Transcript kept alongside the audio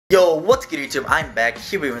Yo, what's good YouTube? I'm back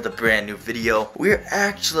here with a brand new video. We're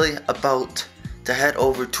actually about to head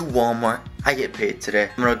over to Walmart. I get paid today.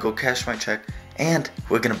 I'm gonna go cash my check and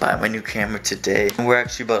we're gonna buy my new camera today. And we're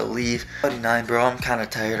actually about to leave. 9, bro. I'm kinda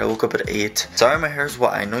tired. I woke up at 8. Sorry my hair's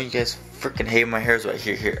wet. I know you guys freaking hate my hair's wet.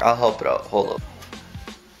 Here. I'll help it out. Hold up.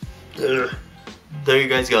 Ugh. There you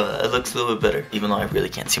guys go. It looks a little bit better. Even though I really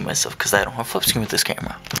can't see myself because I don't have flip screen with this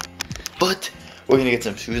camera. But we're gonna get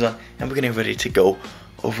some shoes on and we're gonna get ready to go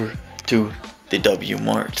over to the W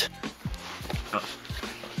Mart.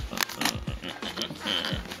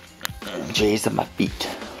 Jay's at my feet.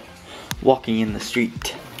 Walking in the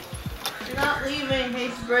street. You're not leaving,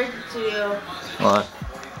 hate to break it to you. What?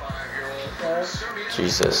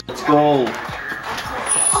 Jesus. Let's go.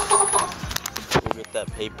 We'll get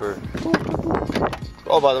that paper.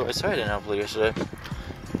 Oh, by the way, sorry I didn't upload yesterday.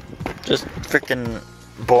 Just freaking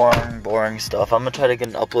boring stuff. I'm gonna try to get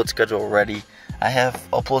an upload schedule ready. I have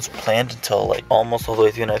uploads planned until like almost all the way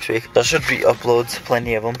through next week. There should be uploads,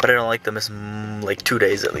 plenty of them, but I don't like to miss like 2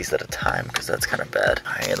 days at least at a time because that's kind of bad.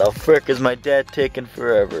 Hey, the frick is my dad taking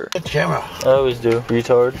forever? The camera. I always do.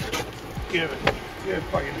 Retard. You're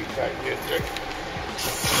fucking retard.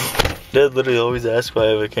 Dad literally always asks why I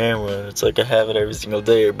have a camera, and it's like I have it every single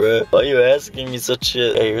day, bro. Why are you asking me such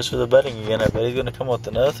shit? Hey, here's for the betting again. I bet he's gonna come with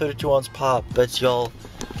another 32 ounce pop. Bet y'all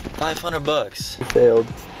 500 bucks. You failed.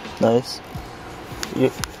 Nice. You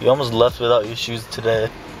almost left without your shoes today.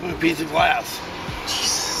 A piece of glass.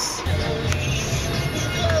 Jesus.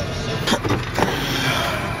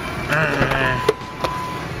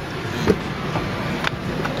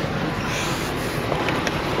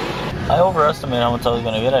 I overestimated how much I was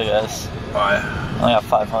gonna get, I guess. Why? I only got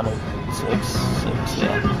 500. Six,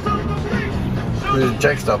 yeah. Where's the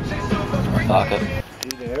check stub? My pocket.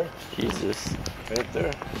 You there? Jesus. Right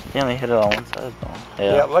there. He only hit it on one side though.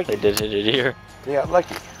 Yeah, like they did hit it here. They got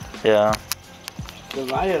lucky. Yeah.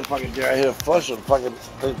 Cause I hit a fucking deer. I hit a flush and fucking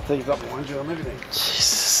things up and you and everything.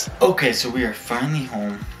 Jesus. Okay, so we are finally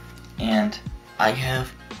home, and I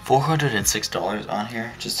have $406 on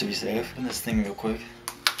here just to be safe. Open this thing real quick.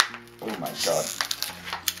 Oh my god.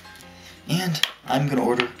 And I'm gonna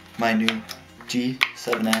order my new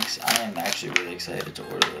G7X. I am actually really excited to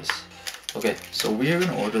order this. Okay, so we are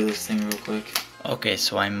gonna order this thing real quick. Okay,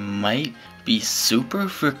 so I might be super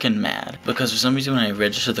freaking mad because for some reason when I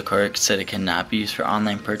registered the card it said it cannot be used for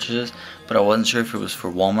online purchases, but I wasn't sure if it was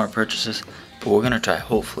for Walmart purchases. But we're gonna try.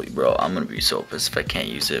 Hopefully, bro. I'm gonna be so pissed if I can't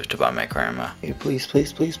use it to buy my camera. Hey, please. I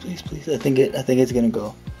think it's gonna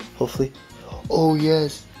go. Hopefully. Oh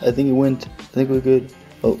yes. I think it went. I think we're good.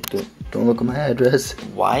 Oh, don't look at my address.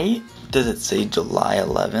 Why does it say July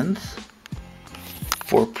 11th?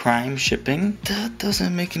 For Prime shipping? That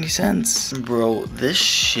doesn't make any sense. Bro, this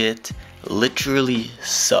shit literally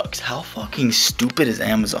sucks. How fucking stupid is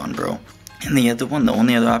Amazon, bro? And the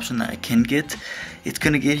only other option that I can get, it's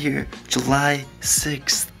gonna get here July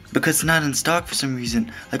 6th. Because it's not in stock for some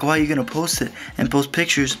reason. Like, why are you gonna post it and post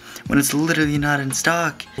pictures when it's literally not in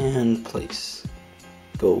stock? And place.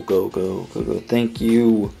 Go. Thank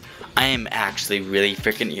you. I am actually really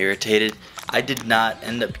freaking irritated. I did not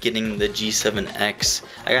end up getting the G7X.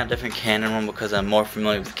 I got a different Canon one because I'm more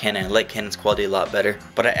familiar with Canon. I like Canon's quality a lot better.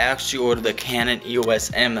 But I actually ordered the Canon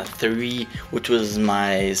EOS M3, which was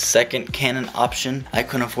my second Canon option. I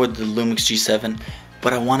couldn't afford the Lumix G7,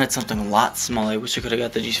 but I wanted something a lot smaller. I wish I could have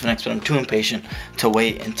got the G7X, but I'm too impatient to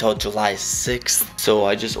wait until July 6th. So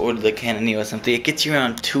I just ordered the Canon EOS M3. It gets here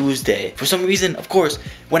on Tuesday. For some reason, of course,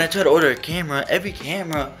 when I try to order a camera, every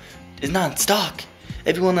camera is not in stock.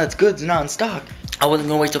 Everyone that's good is not in stock. I wasn't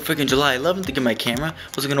gonna wait till freaking July 11th to get my camera.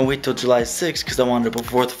 I was gonna wait till July 6th because I wanted it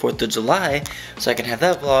before the 4th of July so I can have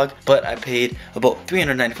that vlog. But I paid about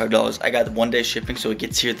 $395. I got 1 day shipping, so it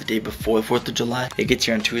gets here the day before the 4th of July. It gets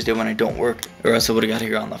here on Tuesday when I don't work, or else I would've got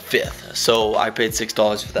here on the 5th. So I paid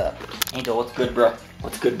 $6 for that. Angel, what's good, bro?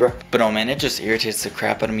 What's good, bro? But oh man, it just irritates the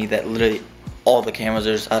crap out of me that literally all the cameras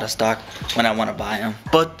are just out of stock when I want to buy them.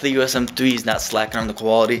 But the EOS M3 is not slacking on the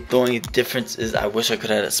quality. The only difference is I wish I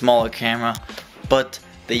could have had a smaller camera, but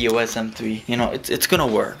the EOS M3, you know, it's gonna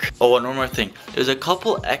work. Oh, and one more thing. There's a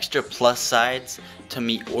couple extra plus sides to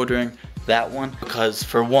me ordering that one because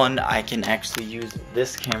for one, I can actually use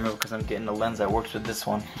this camera because I'm getting a lens that works with this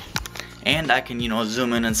one. And I can, you know,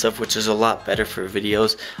 zoom in and stuff, which is a lot better for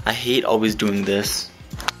videos. I hate always doing this.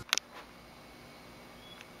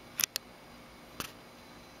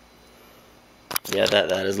 Yeah,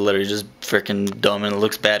 that is literally just freaking dumb and it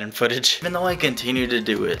looks bad in footage. Even though I continue to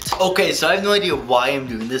do it. Okay, so I have no idea why I'm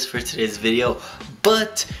doing this for today's video,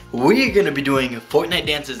 but we're gonna be doing Fortnite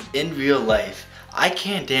dances in real life. I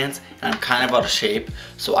can't dance and I'm kind of out of shape,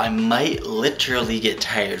 so I might literally get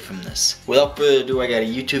tired from this. Without further ado, I got a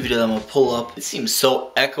YouTube video that I'm gonna pull up. It seems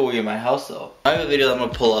so echoey in my house though. I have a video that I'm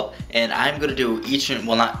gonna pull up and I'm gonna do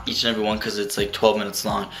well, not each and every one because it's like 12 minutes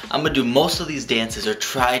long. I'm gonna do most of these dances, or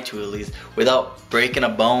try to at least, without breaking a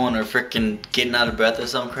bone or freaking getting out of breath or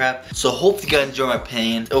some crap. So hopefully you guys enjoy my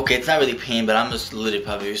pain. Okay, it's not really pain, but I'm just literally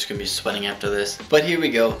probably just gonna be sweating after this. But here we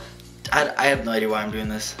go. I have no idea why I'm doing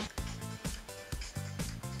this.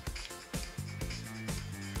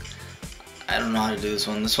 I don't know how to do this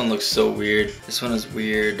one. This one looks so weird. This one is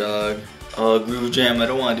weird, dog. Oh, Groove Jam, I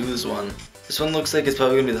don't want to do this one. This one looks like it's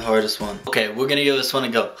probably gonna be the hardest one. Okay, we're gonna give this one a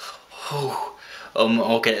go.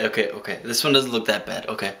 Okay. This one doesn't look that bad.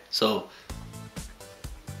 Okay, so.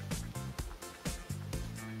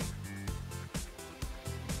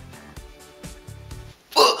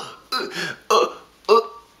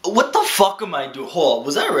 What the fuck am I doing? Hold on,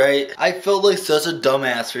 was that right? I felt like such a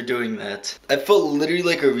dumbass for doing that. I felt literally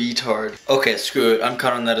like a retard. Okay, screw it. I'm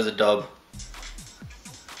counting that as a dub.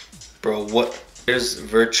 Bro, what? There's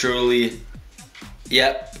virtually...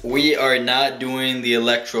 Yep, we are not doing the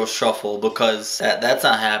electro shuffle because that's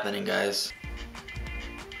not happening, guys.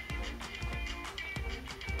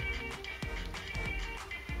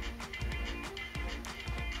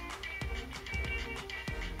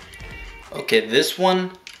 Okay, this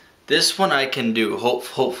one I can do.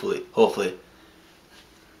 Hopefully.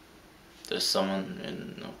 There's someone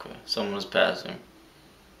in. Okay, someone is passing.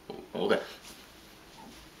 Okay.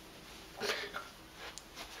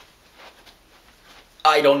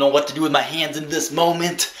 I don't know what to do with my hands in this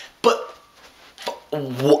moment, but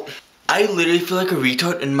what? I literally feel like a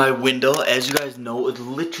retard, and my window, as you guys know, is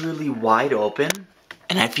literally wide open.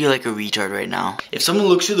 And I feel like a retard right now. If someone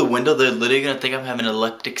looks through the window, they're literally gonna think I'm having an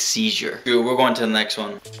epileptic seizure. Dude, we're going to the next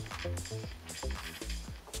one.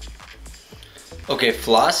 Okay,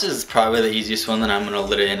 floss is probably the easiest one that I'm gonna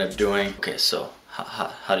literally end up doing. Okay, so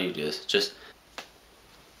how do you do this? Just...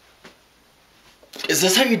 Is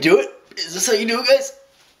this how you do it? Is this how you do it, guys?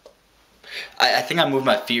 I think I moved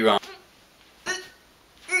my feet wrong.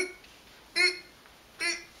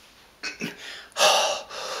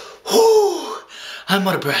 I'm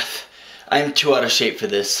out of breath. I'm too out of shape for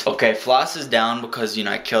this. Okay, floss is down because, you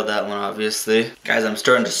know, I killed that one, obviously. Guys, I'm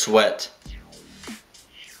starting to sweat.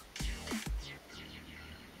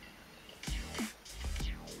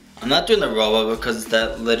 I'm not doing the robot because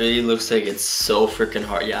that literally looks like it's so freaking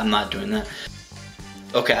hard. Yeah, I'm not doing that.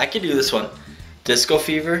 Okay, I can do this one. Disco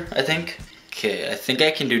Fever, I think. Okay, I think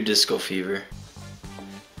I can do Disco Fever.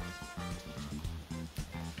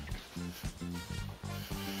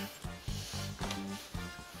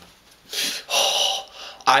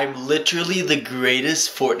 I'm literally the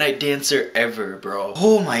greatest Fortnite dancer ever, bro.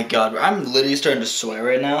 Oh my god, I'm literally starting to sweat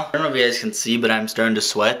right now. I don't know if you guys can see, but I'm starting to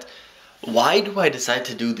sweat. Why do I decide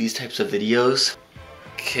to do these types of videos?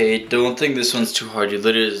 Okay, don't think this one's too hard. You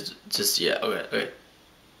literally just, yeah, okay.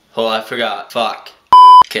 Oh, I forgot. Fuck.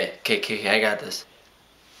 Okay, I got this.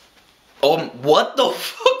 Oh, what the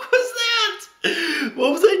fuck was that?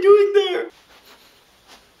 What was I doing there?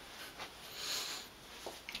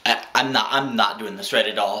 I'm not doing this right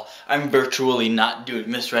at all. I'm virtually not doing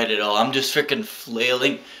this right at all. I'm just freaking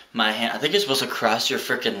flailing my hand. I think you're supposed to cross your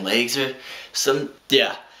freaking legs or some,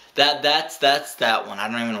 yeah. That's that one. I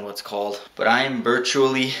don't even know what it's called. But I am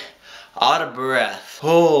virtually out of breath.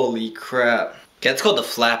 Holy crap. Okay, it's called the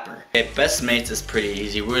flapper. Okay, best mates is pretty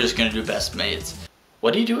easy. We're just gonna do best mates.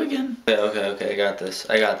 What do you do again? Okay, I got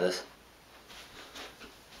this.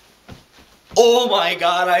 Oh my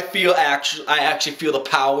god, I actually feel the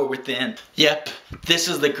power within. Yep, this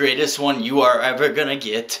is the greatest one you are ever gonna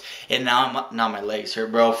get. And now my legs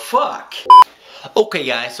hurt, bro. Fuck. Okay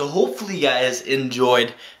guys, so hopefully you guys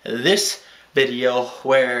enjoyed this video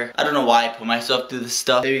where I don't know why I put myself through this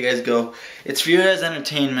stuff. There you guys go. It's for your guys'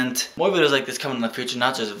 entertainment. More videos like this coming in the future,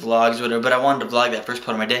 not just vlogs or whatever, but I wanted to vlog that first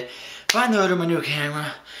part of my day. Finally ordered my new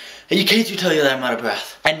camera. And you can't tell you that I'm out of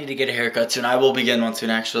breath. I need to get a haircut soon. I will be getting one soon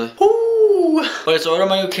actually. Woo! Okay, so order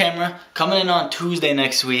my new camera. Coming in on Tuesday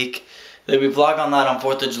next week. There'll be a vlog on that on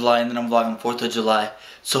 4th of July, and then I'm vlogging 4th of July.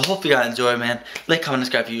 So hope you guys enjoy, man. Like, comment,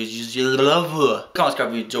 subscribe if you love. Comment, subscribe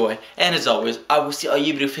if you enjoy. And as always, I will see all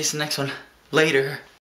you beautiful faces in the next one. Later.